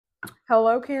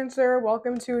Hello, Cancer.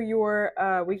 Welcome to your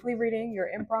weekly reading, your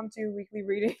impromptu weekly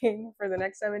reading for the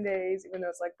next 7 days, even though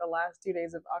it's like the last 2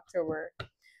 days of October.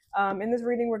 In this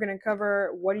reading, we're going to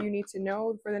cover what do you need to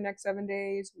know for the next 7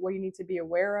 days, what you need to be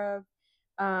aware of.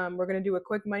 We're going to do a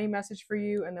quick money message for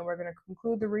you, and then we're going to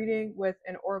conclude the reading with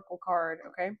an oracle card,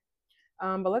 okay?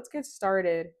 But let's get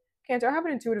started. Cancer, I have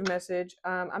an intuitive message.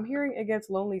 I'm hearing it gets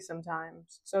lonely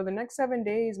sometimes. So the next 7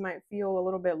 days might feel a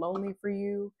little bit lonely for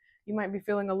you. You might be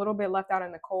feeling a little bit left out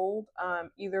in the cold,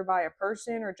 either by a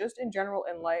person or just in general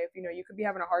in life. You know, you could be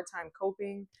having a hard time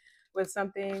coping with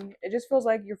something. It just feels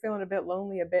like you're feeling a bit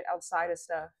lonely, a bit outside of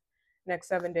stuff next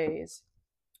 7 days.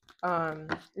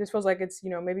 It just feels like it's,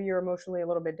 maybe you're emotionally a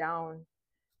little bit down.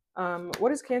 What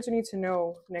does Cancer need to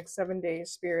know next 7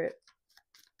 days, Spirit?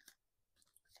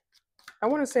 I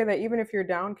want to say that even if you're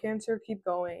down, Cancer, keep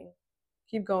going.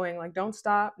 Keep going. Like, don't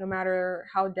stop no matter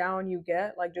how down you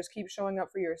get. Like, just keep showing up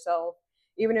for yourself.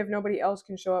 Even if nobody else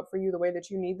can show up for you the way that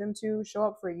you need them to, show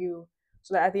up for you.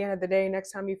 So that at the end of the day,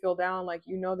 next time you feel down, like,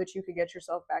 you know that you could get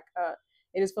yourself back up.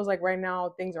 It just feels like right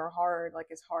now things are hard. Like,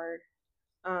 it's hard.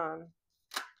 Um,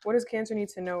 what does Cancer need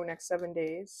to know next 7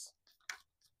 days?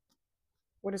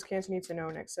 What does Cancer need to know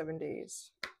next 7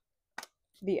 days?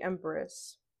 The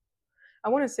Empress. I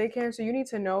want to say, Cancer, you need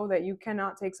to know that you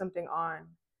cannot take something on.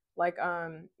 Like,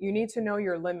 you need to know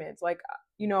your limits. Like,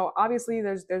 obviously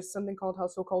there's something called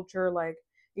hustle culture. Like,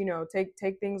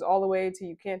 take things all the way to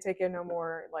you can't take it no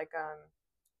more. Like,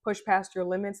 push past your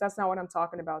limits. That's not what I'm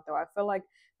talking about, though. I feel like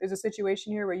there's a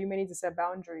situation here where you may need to set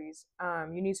boundaries.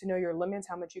 You need to know your limits,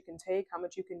 how much you can take, how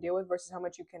much you can deal with versus how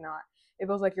much you cannot. It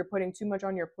feels like you're putting too much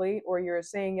on your plate, or you're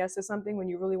saying yes to something when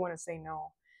you really want to say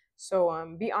no.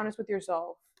 So, be honest with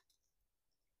yourself.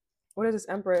 What is this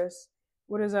Empress?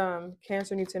 What does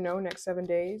Cancer need to know next 7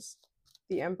 days?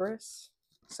 The Empress.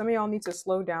 Some of y'all need to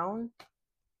slow down.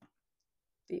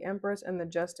 The Empress and the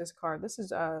Justice card. This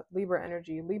is Libra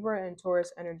energy, Libra and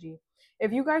Taurus energy.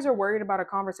 If you guys are worried about a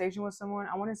conversation with someone,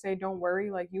 I want to say don't worry.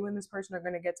 Like, you and this person are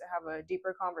going to get to have a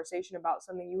deeper conversation about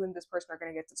something. You and this person are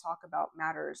going to get to talk about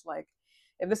matters. Like,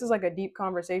 if this is like a deep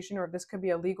conversation, or if this could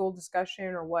be a legal discussion,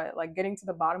 or what, like getting to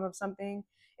the bottom of something,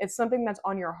 it's something that's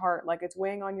on your heart. Like, it's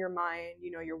weighing on your mind.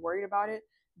 You're worried about it.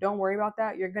 Don't worry about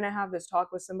that. You're going to have this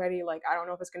talk with somebody. Like, I don't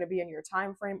know if it's going to be in your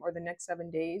time frame or the next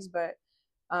 7 days, but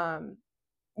um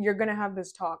you're going to have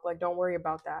this talk. Like, don't worry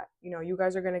about that. You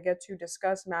guys are going to get to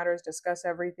discuss matters, discuss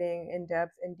everything in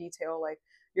depth, in detail. Like,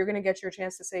 you're going to get your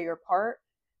chance to say your part.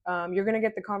 You're going to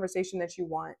get the conversation that you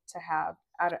want to have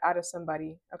out of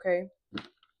somebody. Okay.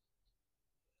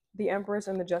 The Empress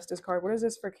and the Justice card. What is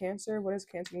this for Cancer? What does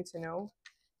Cancer need to know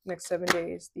next 7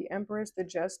 days? The Empress, the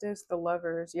Justice, the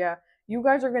Lovers. Yeah, you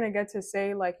guys are going to get to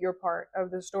say like your part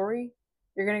of the story.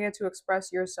 You're going to get to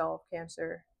express yourself,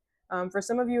 Cancer. For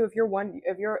some of you, if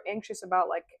you're anxious about,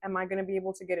 like, am I going to be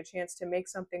able to get a chance to make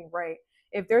something right?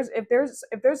 If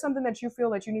there's something that you feel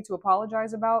that you need to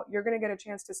apologize about, you're going to get a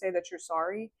chance to say that you're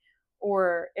sorry.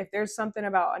 Or if there's something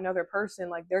about another person,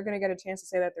 like, they're going to get a chance to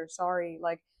say that they're sorry.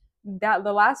 Like, that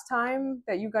the last time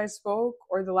that you guys spoke,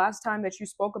 or the last time that you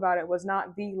spoke about it, was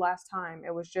not the last time.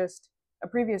 It was just a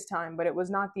previous time, but it was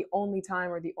not the only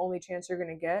time or the only chance you're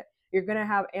going to get. You're going to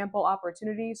have ample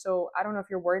opportunity. So I don't know if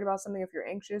you're worried about something. If you're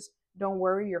anxious, don't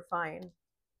worry, you're fine.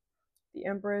 The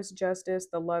Empress, Justice,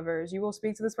 the Lovers. You will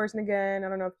speak to this person again. I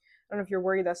don't know if you're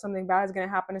worried that something bad is going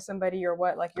to happen to somebody or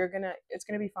what. Like, it's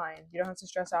going to be fine. You don't have to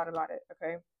stress out about it.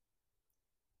 Okay.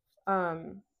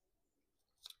 um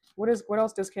what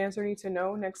else does Cancer need to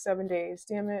know next 7 days?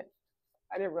 Damn it.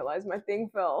 I didn't realize my thing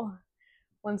fell.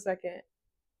 1 second.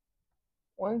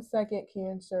 1 second,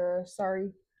 Cancer.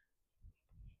 Sorry.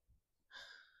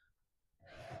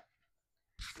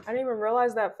 I didn't even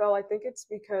realize that fell. I think it's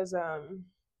because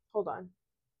hold on.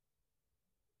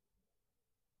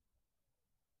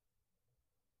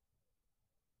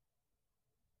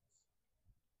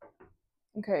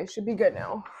 Okay, should be good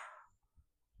now.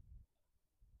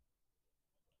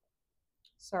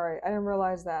 Sorry, I didn't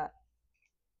realize that.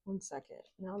 1 second.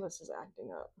 Now this is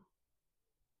acting up.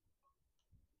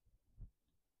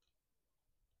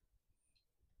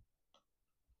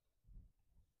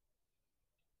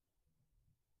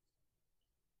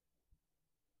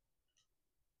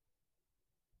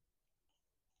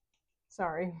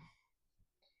 Sorry.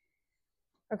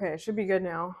 Okay, it should be good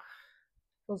now.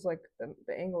 Feels like the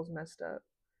angle's messed up.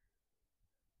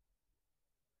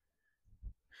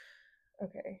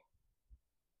 Okay.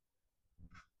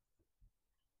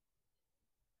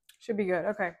 Should be good.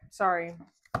 Okay. Sorry.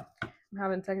 I'm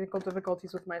having technical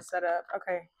difficulties with my setup.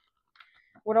 Okay.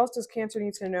 What else does Cancer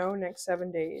need to know next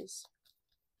 7 days?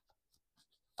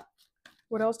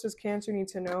 What else does Cancer need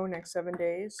to know next 7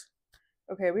 days?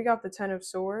 Okay, we got the Ten of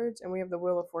Swords and we have the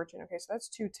Wheel of Fortune. Okay, so that's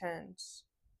 2 tens.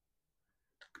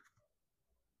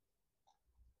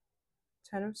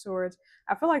 Ten of Swords.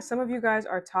 I feel like some of you guys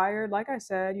are tired. Like I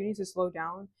said, you need to slow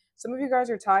down. Some of you guys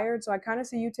are tired, so I kind of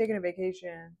see you taking a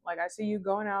vacation. Like I see you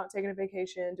going out, taking a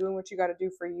vacation, doing what you got to do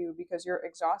for you because you're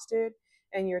exhausted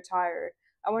and you're tired.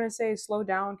 I want to say slow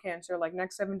down, Cancer. Like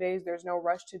next 7 days, there's no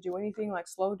rush to do anything. Like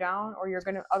slow down, or you're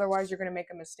gonna otherwise you're gonna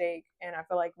make a mistake. And I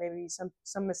feel like maybe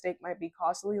some mistake might be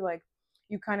costly. Like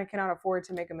you kind of cannot afford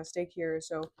to make a mistake here,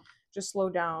 so just slow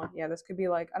down. Yeah, this could be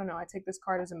like I don't know. I take this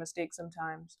card as a mistake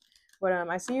sometimes. But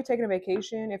I see you taking a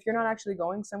vacation. If you're not actually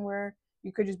going somewhere,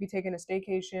 you could just be taking a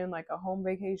staycation, like a home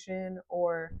vacation,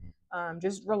 or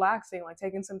just relaxing, like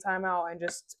taking some time out and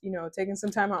just, taking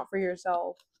some time out for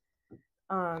yourself.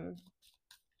 Um,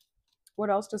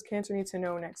 what else does Cancer need to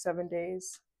know next 7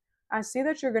 days? I see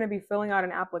that you're going to be filling out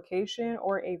an application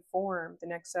or a form the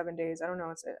next 7 days. I don't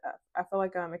know. I feel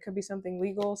like it could be something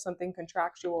legal, something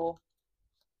contractual.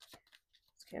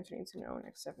 Cancer needs to know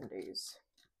next 7 days.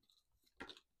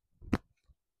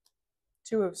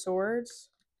 Two of Swords.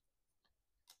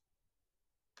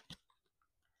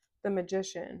 The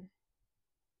Magician.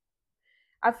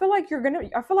 I feel like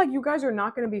you guys are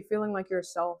not gonna be feeling like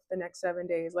yourself the next 7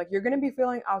 days. Like you're gonna be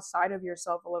feeling outside of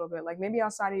yourself a little bit, like maybe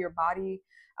outside of your body,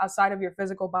 outside of your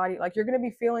physical body. Like you're gonna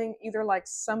be feeling either like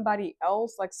somebody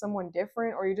else, like someone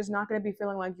different, or you're just not gonna be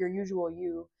feeling like your usual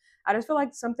you. I just feel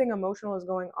like something emotional is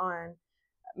going on.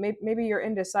 Maybe you're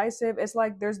indecisive. It's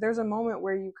like there's a moment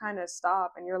where you kind of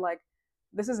stop and you're like,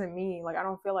 this isn't me. Like I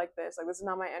don't feel like this. Like this is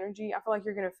not my energy. I feel like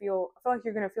you're gonna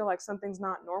feel like something's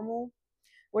not normal.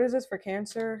 What is this for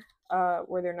Cancer?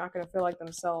 Where they're not gonna feel like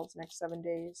themselves next 7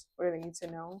 days. What do they need to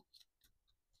know?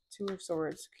 Two of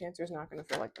Swords. Cancer's not gonna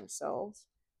feel like themselves.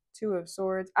 Two of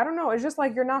Swords. I don't know. It's just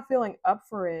like you're not feeling up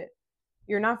for it.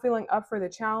 You're not feeling up for the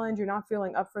challenge. You're not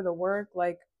feeling up for the work.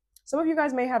 Like some of you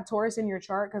guys may have Taurus in your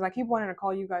chart because I keep wanting to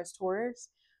call you guys Taurus.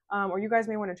 Or you guys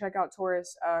may want to check out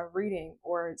Taurus reading,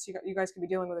 or so you guys could be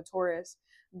dealing with a Taurus.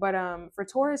 But for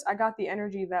Taurus, I got the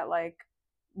energy that like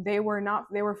they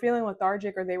were feeling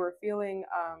lethargic, or they were feeling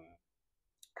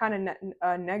kind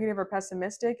of negative or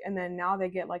pessimistic, and then now they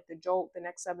get like the jolt the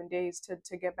next 7 days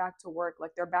to get back to work.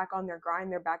 Like they're back on their grind,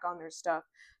 they're back on their stuff.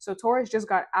 So Taurus just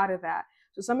got out of that.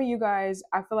 So some of you guys,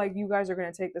 I feel like you guys are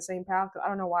going to take the same path. I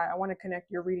don't know why. I want to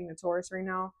connect your reading to Taurus right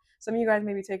now. Some of you guys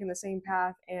may be taking the same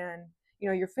path, and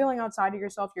you're feeling outside of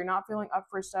yourself. You're not feeling up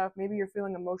for stuff. Maybe you're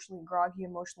feeling emotionally groggy,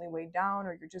 emotionally weighed down,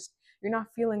 or you're not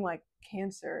feeling like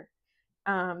Cancer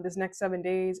this next 7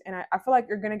 days. And I feel like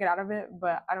you're gonna get out of it,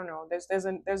 but I don't know.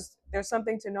 There's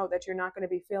something to know that you're not gonna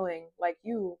be feeling like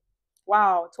you.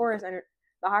 Wow, Taurus and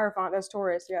the Hierophant, that's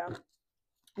Taurus, yeah.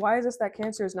 Why is this that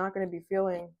Cancer is not gonna be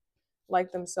feeling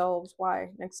like themselves?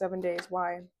 Why? Next 7 days,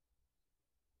 why?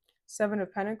 Seven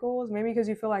of Pentacles, maybe because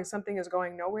you feel like something is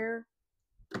going nowhere.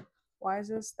 Why is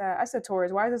this that I said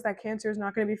Taurus? Why is this that Cancer is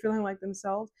not going to be feeling like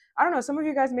themselves? I don't know. Some of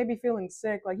you guys may be feeling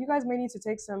sick. Like you guys may need to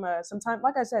take some time.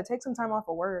 Like I said, take some time off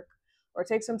of work or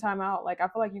take some time out. Like I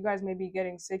feel like you guys may be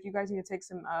getting sick. You guys need to take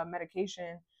some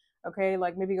medication. Okay,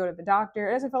 like maybe go to the doctor.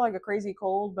 It doesn't feel like a crazy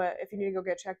cold, but if you need to go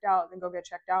get checked out, then go get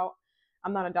checked out.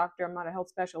 I'm not a doctor. I'm not a health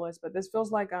specialist, but this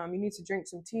feels like you need to drink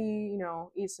some tea.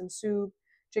 Eat some soup,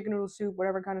 chicken noodle soup,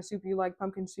 whatever kind of soup you like,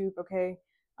 pumpkin soup. Okay,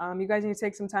 you guys need to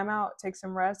take some time out, take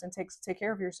some rest, and take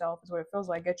care of yourself. Is what it feels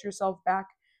like. Get yourself back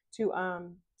to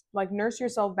like nurse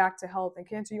yourself back to health. And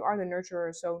Cancer, you are the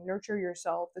nurturer, so nurture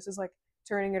yourself. This is like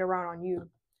turning it around on you.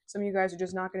 Some of you guys are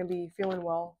just not going to be feeling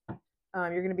well.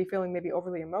 You're going to be feeling maybe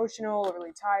overly emotional,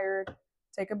 overly tired.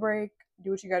 Take a break,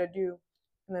 do what you got to do,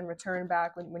 and then return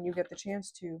back when you get the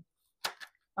chance to.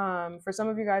 For some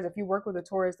of you guys, if you work with a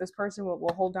Taurus, this person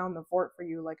will hold down the fort for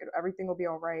you. Like everything will be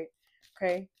all right.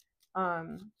 Okay.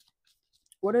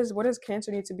 What does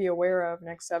Cancer need to be aware of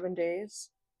next 7 days?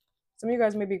 Some of you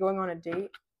guys may be going on a date.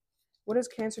 What does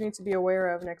Cancer need to be aware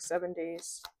of next 7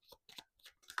 days?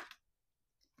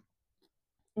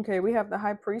 Okay, we have the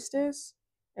High Priestess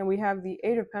and we have the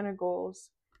Eight of Pentacles.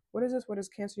 What is this? What does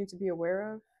Cancer need to be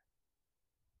aware of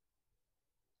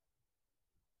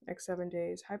next 7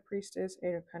 days? High Priestess,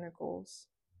 Eight of Pentacles.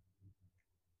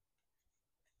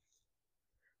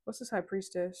 What's this High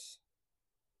Priestess?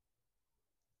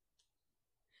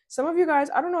 Some of you guys,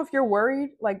 I don't know if you're worried,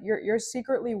 like you're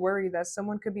secretly worried that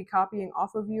someone could be copying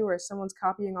off of you or someone's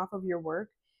copying off of your work.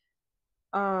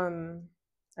 I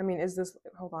mean, is this,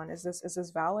 hold on, is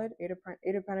this valid? Eight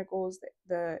of Pentacles,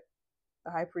 the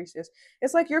the high priestess.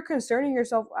 It's like you're concerning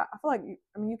yourself. I feel like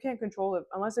I mean you can't control it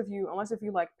unless if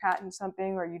you like patent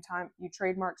something or you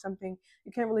trademark something.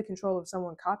 You can't really control if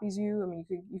someone copies you. I mean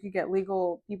you could get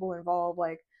legal people involved,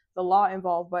 like the law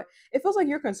involved, but it feels like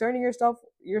you're concerning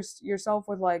yourself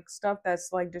with like stuff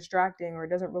that's like distracting or it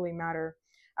doesn't really matter.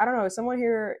 I don't know. Someone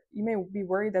here, you may be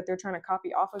worried that they're trying to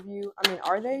copy off of you. I mean,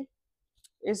 are they?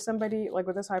 Is somebody like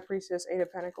with this high priestess, 8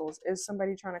 of Pentacles? Is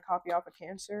somebody trying to copy off a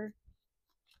Cancer?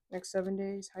 Next 7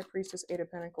 days, high priestess, 8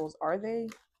 of Pentacles. Are they?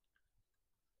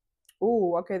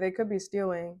 Ooh, okay. They could be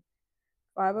stealing.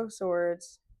 5 of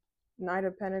Swords, Knight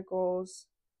of Pentacles,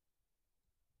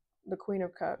 the Queen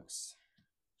of Cups.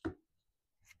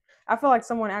 I feel like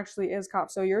someone actually is cop.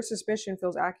 So your suspicion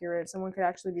feels accurate. Someone could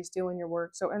actually be stealing your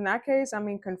work. So in that case, I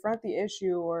mean, confront the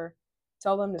issue or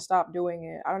tell them to stop doing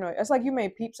it. I don't know. It's like you may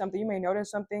peep something, you may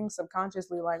notice something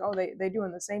subconsciously, like, oh, they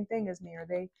doing the same thing as me, or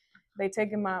they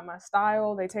taking my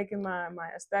style, they taking my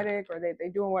aesthetic, or they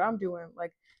doing what I'm doing.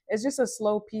 Like it's just a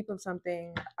slow peep of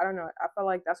something. I don't know. I feel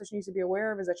like that's what you need to be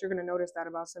aware of, is that you're gonna notice that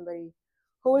about somebody.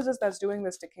 Who is this that's doing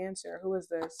this to Cancer? Who is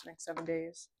this next 7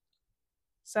 days?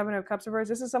 7 of Cups reverse.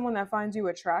 This is someone that finds you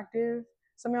attractive.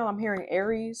 Some of y'all, I'm hearing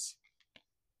Aries.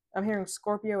 I'm hearing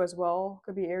Scorpio as well.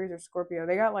 Could be Aries or Scorpio.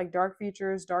 They got like dark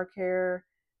features, dark hair.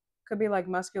 Could be like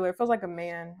muscular. It feels like a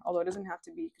man, although it doesn't have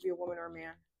to be. It could be a woman or a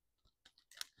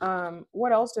man.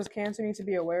 What else does Cancer need to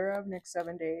be aware of next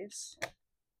 7 days?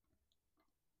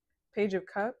 Page of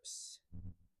Cups.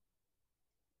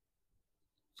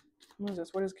 What is this?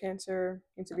 What does Cancer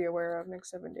need to be aware of next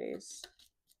 7 days?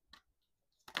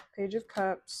 Page of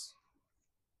Cups.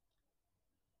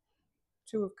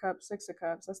 2 of Cups, 6 of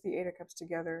Cups. That's the 8 of Cups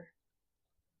together.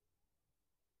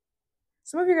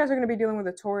 Some of you guys are going to be dealing with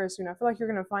a Taurus soon. I feel like you're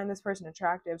going to find this person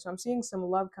attractive. So I'm seeing some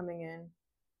love coming in.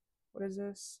 What is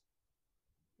this?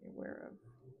 Be aware of.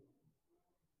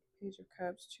 Page of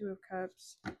Cups, 2 of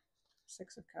Cups,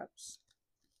 6 of Cups.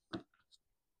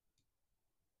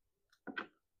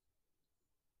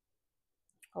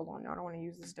 Hold on, no, I don't want to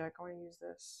use this deck. I want to use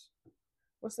this.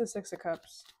 What's the 6 of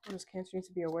Cups? What does Cancer need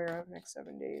to be aware of next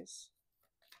 7 days?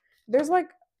 There's like,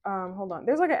 hold on.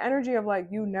 There's like an energy of like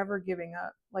you never giving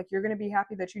up. Like you're gonna be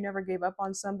happy that you never gave up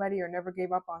on somebody or never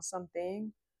gave up on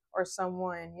something or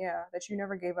someone. Yeah, that you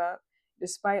never gave up,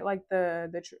 despite like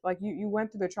like you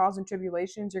went through the trials and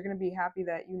tribulations. You're gonna be happy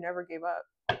that you never gave up.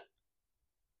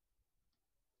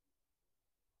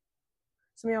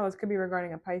 Some of y'all, this could be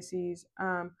regarding a Pisces.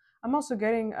 I'm also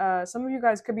getting some of you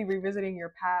guys could be revisiting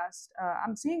your past.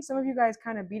 I'm seeing some of you guys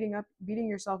kind of beating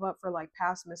yourself up for like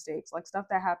past mistakes, like stuff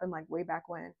that happened like way back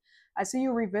when. I see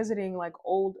you revisiting like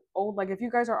old, like if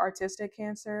you guys are artistic,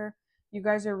 Cancer, you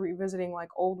guys are revisiting like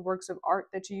old works of art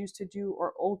that you used to do,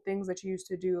 or old things that you used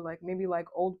to do, like maybe like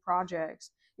old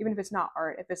projects, even if it's not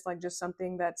art, if it's like just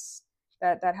something that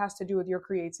has to do with your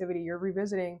creativity. You're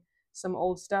revisiting some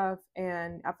old stuff,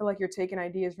 and I feel like you're taking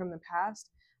ideas from the past,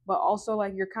 but also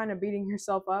like you're kind of beating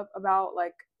yourself up about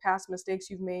like past mistakes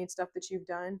you've made, stuff that you've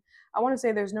done. I want to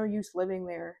say there's no use living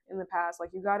there in the past. Like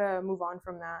you got to move on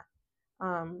from that.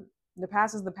 The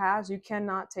past is the past. You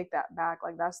cannot take that back.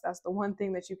 Like that's the one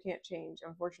thing that you can't change,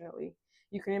 unfortunately.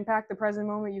 You can impact the present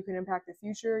moment, you can impact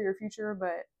your future,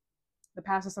 but the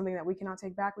past is something that we cannot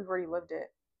take back. We've already lived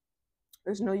it.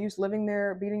 There's no use living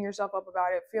there, beating yourself up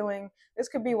about it, feeling this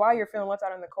could be why you're feeling left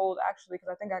out in the cold, actually, because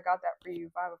I think I got that for you.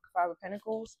 Five of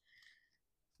Pentacles.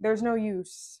 There's no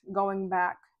use going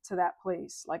back to that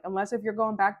place. Like, unless if you're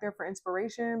going back there for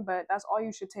inspiration, but that's all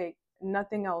you should take.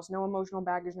 Nothing else. No emotional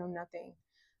baggage, no nothing.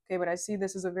 Okay, but I see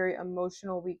this is a very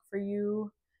emotional week for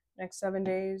you. Next 7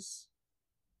 days.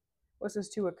 What's this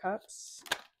 2 of Cups?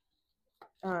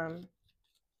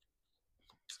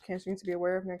 Cancer needs to be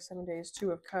aware of next 7 days.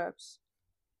 2 of Cups.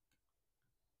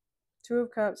 2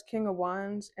 of Cups, King of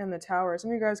Wands, and the Tower.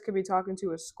 Some of you guys could be talking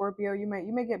to a Scorpio. You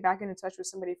may get back into touch with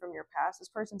somebody from your past. This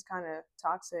person's kind of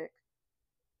toxic.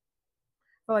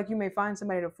 I feel like you may find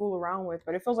somebody to fool around with,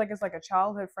 but it feels like it's like a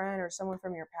childhood friend or someone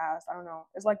from your past. I don't know.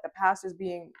 It's like the past is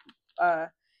being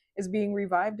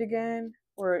revived again,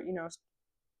 or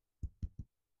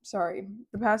sorry,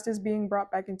 the past is being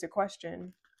brought back into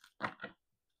question.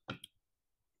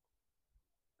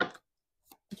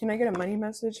 Can I get a money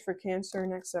message for Cancer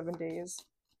next 7 days?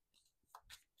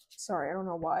 Sorry, I don't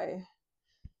know why.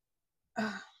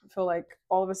 I feel like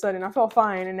all of a sudden I felt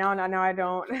fine, and now I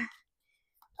don't.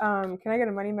 Can I get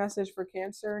a money message for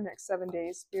Cancer next 7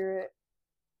 days, Spirit?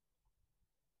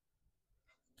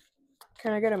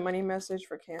 Can I get a money message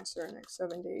for Cancer next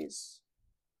 7 days?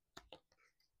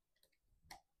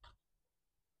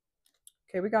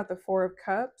 Okay, we got the 4 of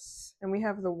Cups, and we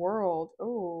have the World.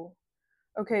 Oh,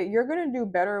 Okay, you're gonna do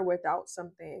better without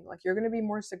something. Like you're gonna be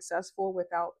more successful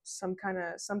without some kind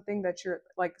of something that you're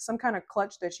like some kind of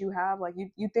clutch that you have. Like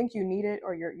you think you need it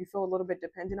or you feel a little bit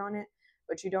dependent on it,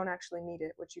 but you don't actually need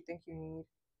it, what you think you need.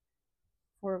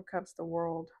 Four of Cups, the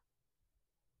world.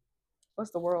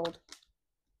 What's the world?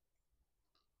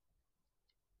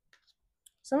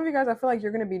 Some of you guys, I feel like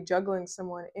you're going to be juggling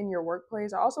someone in your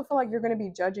workplace. I also feel like you're going to be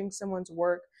judging someone's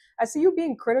work. I see you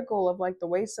being critical of like the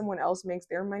way someone else makes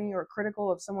their money or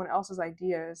critical of someone else's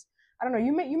ideas. I don't know.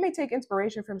 You may take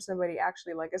inspiration from somebody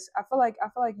actually. Like I feel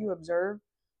like you observe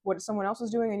what someone else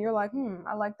is doing and you're like,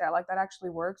 I like that. Like that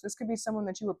actually works. This could be someone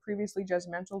that you were previously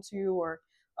judgmental to or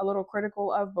a little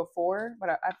critical of before, but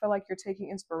I feel like you're taking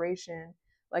inspiration.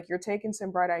 Like you're taking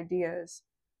some bright ideas.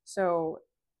 So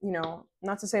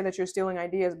not to say that you're stealing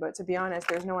ideas, but to be honest,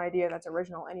 there's no idea that's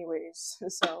original anyways.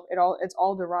 So it's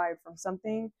all derived from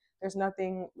something. There's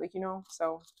nothing like,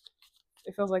 so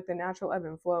it feels like the natural ebb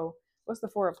and flow. What's the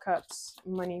Four of Cups?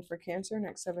 Money for Cancer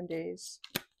next 7 days.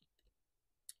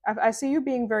 I see you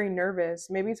being very nervous,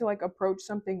 maybe to like approach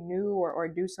something new or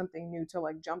do something new to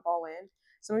like jump all in.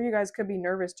 Some of you guys could be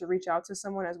nervous to reach out to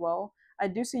someone as well. I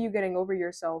do see you getting over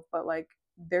yourself, but like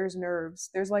there's nerves.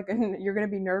 There's like you're gonna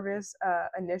be nervous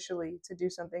initially to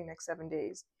do something next 7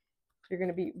 days. You're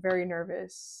gonna be very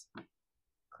nervous.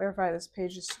 Clarify this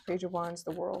Page of Wands,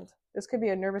 the world. This could be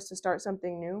a nervous to start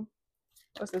something new.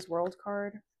 What's this world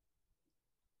card?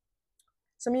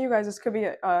 Some of you guys, this could be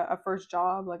a first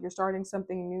job, like you're starting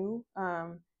something new,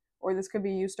 or this could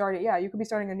be you could be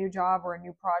starting a new job or a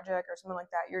new project or something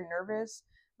like that. You're nervous,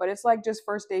 but it's like just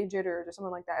first day jitters or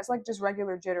something like that. It's like just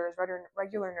regular jitters,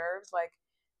 regular nerves. Like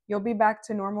you'll be back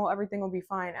to normal. Everything will be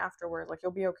fine afterwards. Like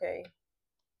you'll be okay.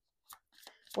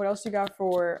 What else you got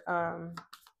for?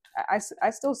 I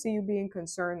still see you being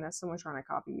concerned that someone's trying to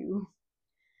copy you.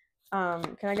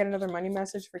 Can I get another money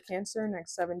message for Cancer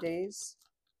next 7 days?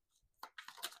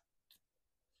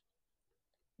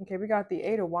 Okay, we got the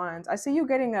Eight of Wands. I see you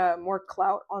getting more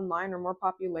clout online or more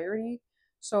popularity.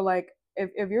 So like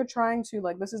if you're trying to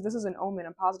like this is an omen,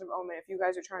 a positive omen. If you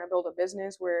guys are trying to build a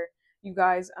business where you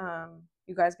guys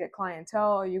get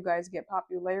clientele, you guys get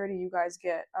popularity, you guys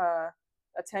get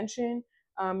attention,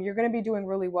 you're gonna be doing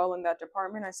really well in that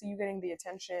department. I see you getting the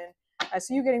attention. I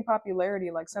see you getting popularity,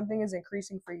 like something is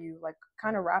increasing for you, like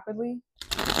kind of rapidly.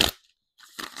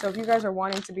 So if you guys are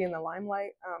wanting to be in the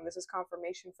limelight, this is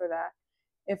confirmation for that.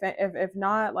 If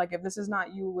not, like if this is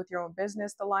not you with your own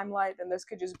business, the limelight, then this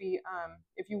could just be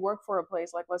if you work for a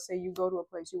place, like let's say you go to a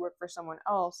place, you work for someone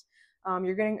else,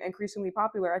 you're getting increasingly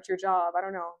popular at your job. I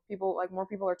don't know, people like more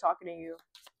people are talking to you.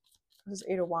 This is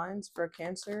Eight of Wands for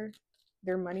Cancer,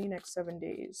 their money next 7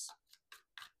 days.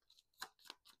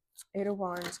 Eight of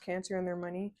Wands, Cancer and their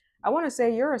money. I want to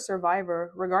say you're a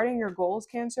survivor regarding your goals,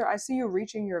 Cancer. I see you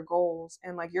reaching your goals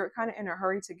and like you're kind of in a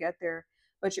hurry to get there,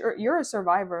 but you're a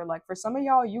survivor. Like for some of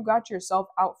y'all, you got yourself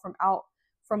out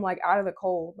from like out of the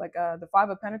cold. Like the Five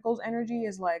of Pentacles energy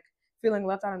is like feeling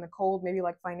left out in the cold, maybe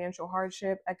like financial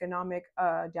hardship, economic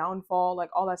downfall, like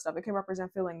all that stuff. It can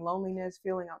represent feeling loneliness,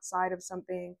 feeling outside of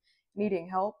something, needing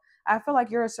help. I feel like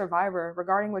you're a survivor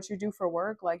regarding what you do for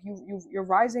work. Like you're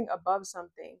rising above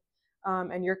something,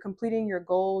 and you're completing your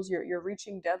goals, you're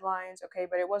reaching deadlines, okay,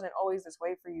 but it wasn't always this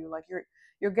way for you. Like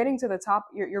you're getting to the top,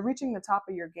 you're reaching the top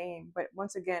of your game, but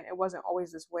once again it wasn't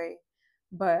always this way.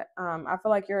 But I feel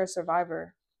like you're a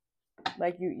survivor.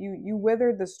 Like you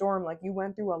withered the storm, like you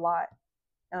went through a lot,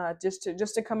 just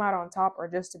to come out on top or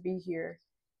just to be here.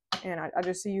 And I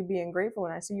just see you being grateful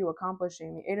and I see you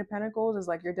accomplishing. The Eight of Pentacles is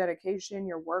like your dedication,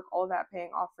 your work, all that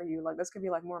paying off for you. Like this could be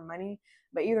like more money,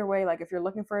 but either way, like if you're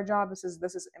looking for a job, this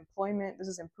is employment, this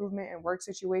is improvement in work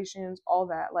situations, all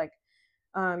that. Like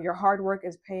your hard work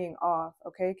is paying off,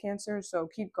 okay, Cancer? So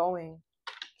keep going.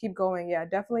 Keep going. Yeah,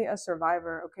 definitely a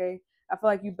survivor, okay? I feel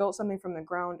like you built something from the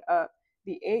ground up.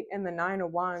 The Eight and the Nine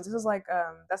of Wands. This is like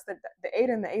that's the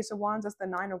Eight and the Ace of Wands, that's the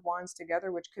Nine of Wands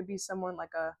together, which could be someone like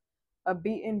a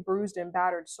beaten, bruised, and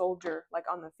battered soldier, like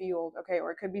on the field, okay? Or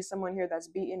it could be someone here that's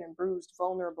beaten and bruised,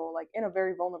 vulnerable, like in a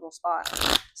very vulnerable spot.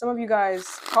 Some of you guys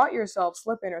caught yourself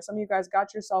slipping, or some of you guys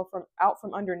got yourself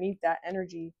from underneath that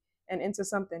energy and into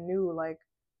something new. Like,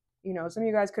 some of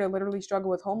you guys could have literally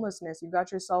struggled with homelessness. You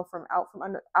got yourself out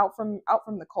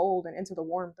from the cold and into the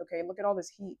warmth, okay? Look at all this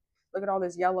heat. Look at all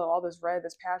this yellow, all this red,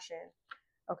 this passion.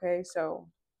 Okay, so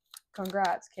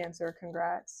congrats, Cancer,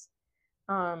 congrats.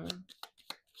 Um,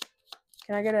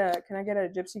 can I get a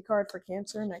gypsy card for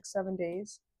Cancer next 7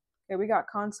 days? Okay, we got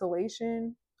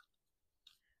consolation.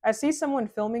 I see someone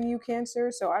filming you,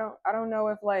 Cancer, so I don't know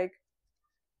if like,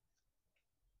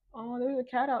 oh, there's a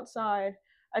cat outside.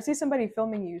 I see somebody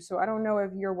filming you, so I don't know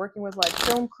if you're working with like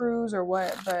film crews or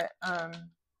what, but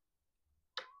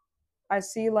I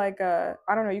see like I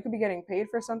don't know, you could be getting paid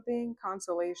for something.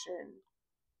 Consolation.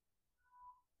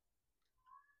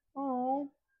 Oh,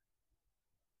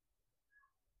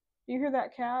 do you hear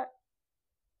that cat?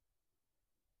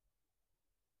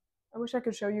 I wish I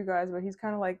could show you guys, but he's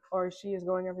kind of like, or she is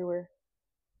going everywhere.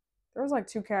 There was like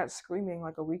two cats screaming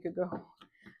like a week ago.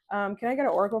 Can I get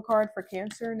an oracle card for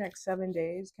Cancer next 7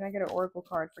 days? Can I get an oracle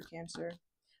card for Cancer?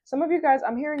 Some of you guys,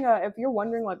 I'm hearing, if you're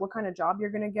wondering like what kind of job you're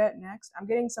gonna get next, I'm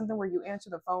getting something where you answer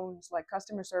the phones, like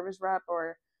customer service rep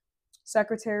or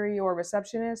secretary or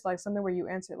receptionist, like something where you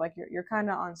answer, like you're kind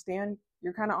of on stand,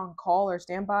 you're kind of on call or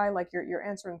standby, like you're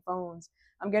answering phones.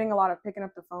 I'm getting a lot of picking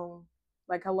up the phone,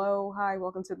 like hello, hi,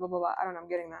 welcome to blah blah blah. I don't know, I'm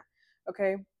getting that.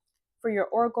 Okay, for your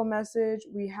oracle message,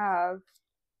 we have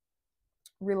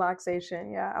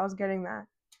relaxation. Yeah, I was getting that.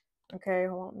 Okay,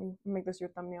 hold on, let me make this your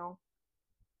thumbnail.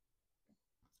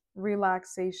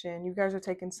 Relaxation. You guys are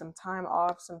taking some time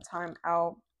off, some time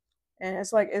out. And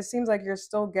it's like it seems like you're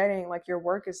still getting like your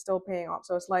work is still paying off.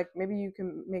 So it's like maybe you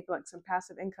can make like some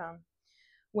passive income.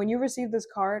 When you receive this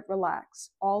card,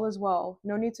 relax. All is well.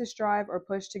 No need to strive or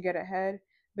push to get ahead.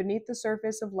 Beneath the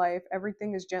surface of life,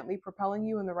 everything is gently propelling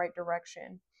you in the right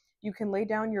direction. You can lay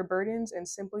down your burdens and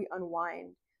simply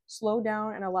unwind. Slow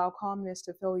down and allow calmness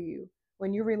to fill you.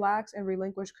 When you relax and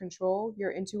relinquish control,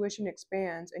 your intuition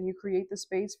expands and you create the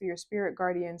space for your spirit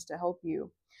guardians to help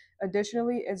you.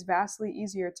 Additionally, it's vastly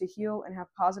easier to heal and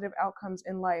have positive outcomes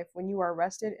in life when you are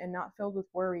rested and not filled with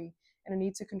worry and a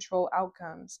need to control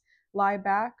outcomes. Lie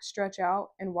back, stretch out,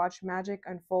 and watch magic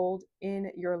unfold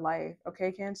in your life.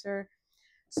 Okay, Cancer?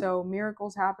 So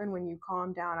miracles happen when you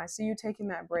calm down. I see you taking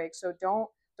that break. So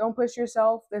don't push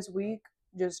yourself this week.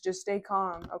 Just stay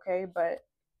calm, okay? But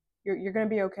you're gonna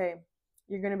be okay.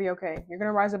 You're gonna be okay. You're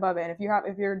gonna rise above it. And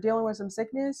if you're dealing with some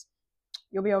sickness,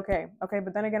 you'll be okay. Okay,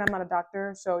 but then again, I'm not a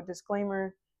doctor, so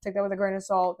disclaimer, take that with a grain of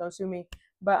salt. Don't sue me.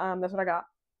 But that's what I got.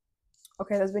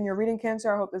 Okay, that's been your reading,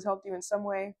 Cancer. I hope this helped you in some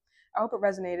way. I hope it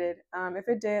resonated. If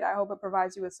it did, I hope it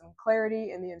provides you with some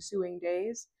clarity in the ensuing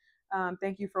days.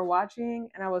 Thank you for watching,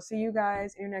 and I will see you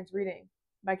guys in your next reading.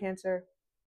 Bye, Cancer.